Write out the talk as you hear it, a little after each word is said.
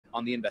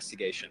on the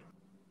investigation.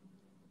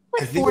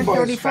 With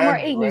 4:30 from our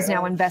 8 News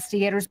Now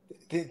investigators.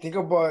 Think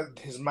about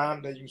his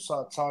mom that you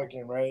saw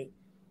talking, right?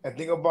 And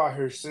think about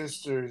her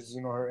sisters,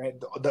 you know,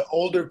 the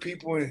older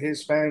people in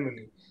his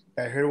family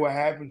that heard what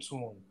happened to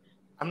him.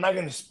 I'm not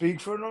going to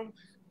speak for them,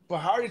 but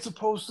how are they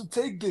supposed to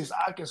take this,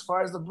 as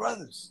far as the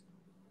brothers?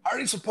 How are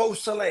they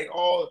supposed to, like,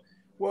 oh,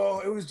 well,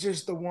 it was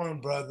just the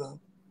one brother?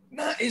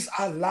 Nah, it's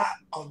a lot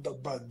of the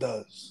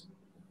brothers.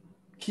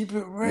 Keep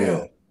it real.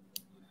 Yeah.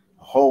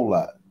 A whole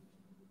lot.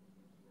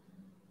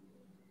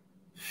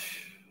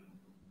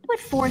 With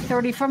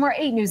 4:30 from our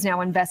 8 News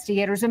Now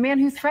investigators, a man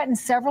who threatened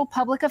several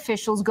public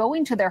officials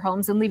going to their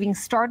homes and leaving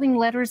startling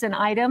letters and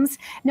items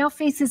now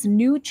faces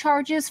new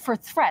charges for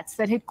threats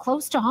that hit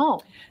close to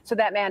home. So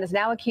that man is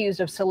now accused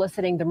of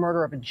soliciting the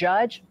murder of a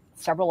judge,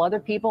 several other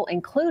people,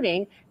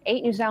 including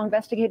 8 News Now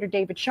investigator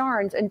David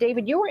Sharns. And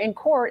David, you were in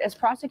court as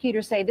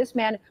prosecutors say this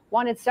man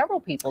wanted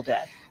several people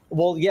dead.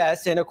 Well,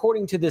 yes, and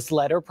according to this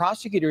letter,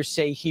 prosecutors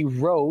say he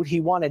wrote he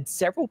wanted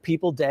several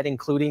people dead,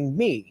 including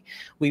me.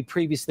 We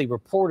previously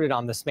reported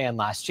on this man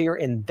last year,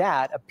 and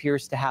that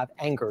appears to have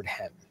angered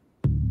him.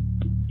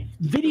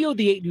 Video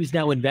the 8 News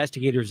Now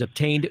investigators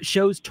obtained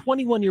shows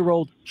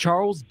 21-year-old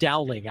Charles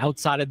Dowling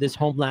outside of this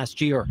home last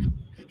year.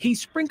 He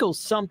sprinkles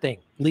something,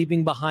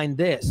 leaving behind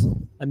this,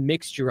 a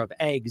mixture of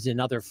eggs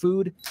and other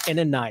food, and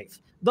a knife.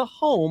 The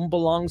home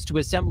belongs to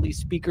Assembly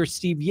Speaker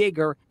Steve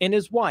Yeager and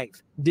his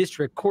wife,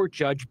 District Court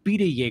Judge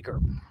Beta Yeager.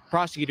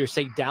 Prosecutors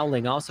say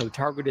Dowling also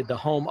targeted the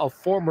home of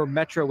former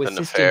Metro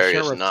Assistant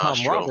Sheriff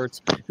Tom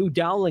Roberts, who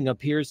Dowling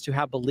appears to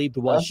have believed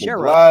was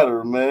sheriff.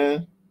 Glider,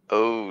 man.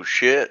 Oh,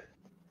 shit.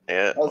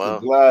 Yeah, that's a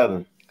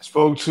glider.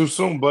 Spoke too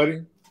soon,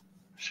 buddy.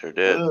 Sure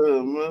did.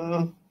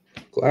 Man.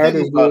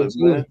 Glider's about it,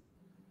 man.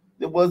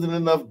 There wasn't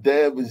enough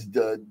damage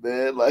done,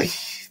 man. Like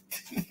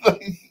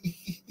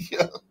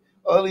yeah.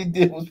 All he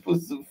did was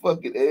put some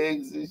fucking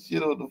eggs and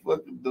shit on the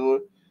fucking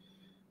door.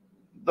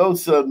 No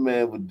son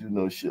man would do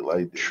no shit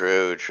like that.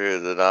 True.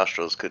 The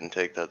nostrils couldn't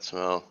take that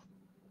smell.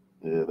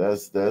 Yeah,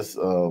 this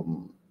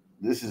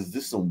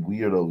is some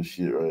weirdo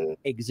shit right here.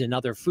 Eggs and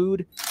other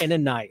food and a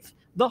knife.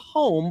 The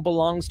home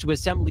belongs to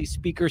Assembly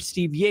Speaker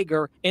Steve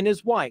Yeager and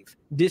his wife,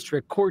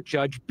 District Court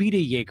Judge Beta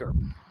Yeager.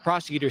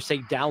 Prosecutors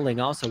say Dowling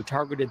also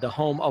targeted the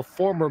home of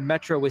former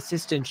Metro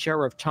Assistant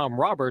Sheriff Tom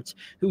Roberts,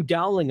 who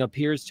Dowling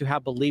appears to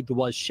have believed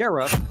was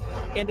sheriff,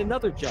 and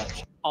another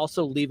judge,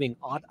 also leaving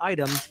odd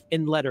items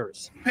in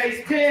letters.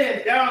 Page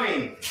 10,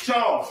 Dowling,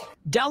 Charles.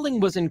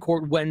 Dowling was in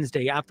court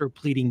Wednesday after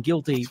pleading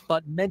guilty,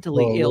 but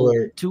mentally ill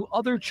to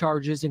other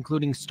charges,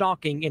 including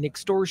stalking and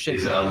extortion.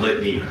 It's a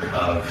litany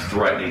of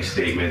threatening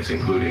statements,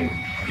 including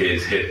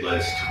his hit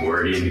list,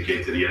 where he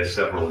indicates that he has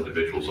several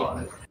individuals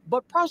on it.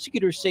 But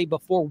prosecutors say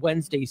before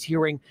Wednesday's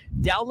hearing,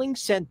 Dowling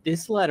sent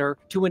this letter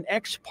to an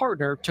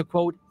ex-partner to,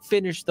 quote,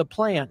 finish the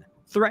plan,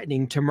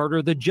 threatening to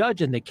murder the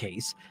judge in the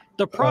case,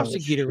 the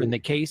prosecutor in the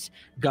case,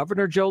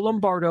 Governor Joe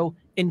Lombardo,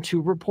 and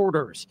 2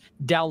 reporters.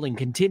 Dowling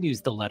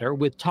continues the letter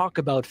with talk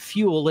about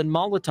fuel and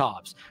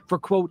Molotovs for,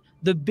 quote,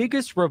 the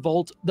biggest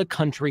revolt the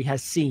country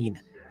has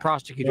seen.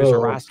 Prosecutors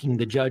are asking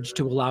the judge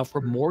to allow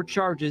for more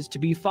charges to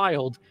be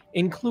filed,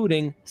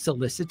 including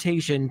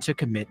solicitation to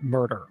commit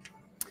murder.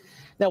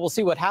 Now, we'll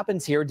see what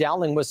happens here.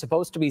 Dowling was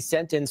supposed to be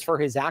sentenced for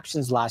his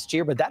actions last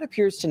year, but that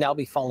appears to now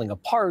be falling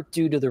apart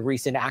due to the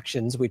recent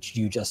actions, which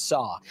you just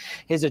saw.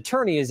 His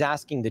attorney is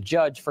asking the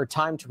judge for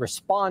time to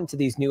respond to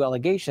these new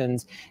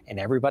allegations, and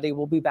everybody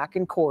will be back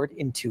in court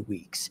in 2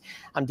 weeks.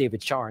 I'm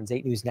David Sharns,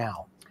 8 News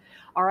Now.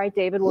 All right,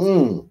 David.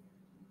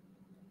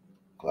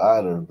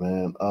 Glider,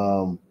 man.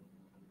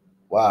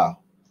 Wow.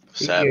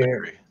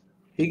 Savagery.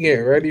 He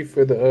getting ready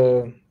for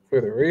the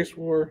race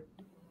war.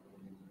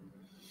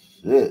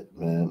 Shit,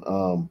 man.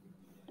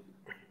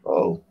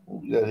 What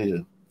we got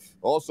here?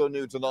 Also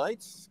new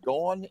tonight,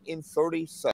 gone in 30 seconds.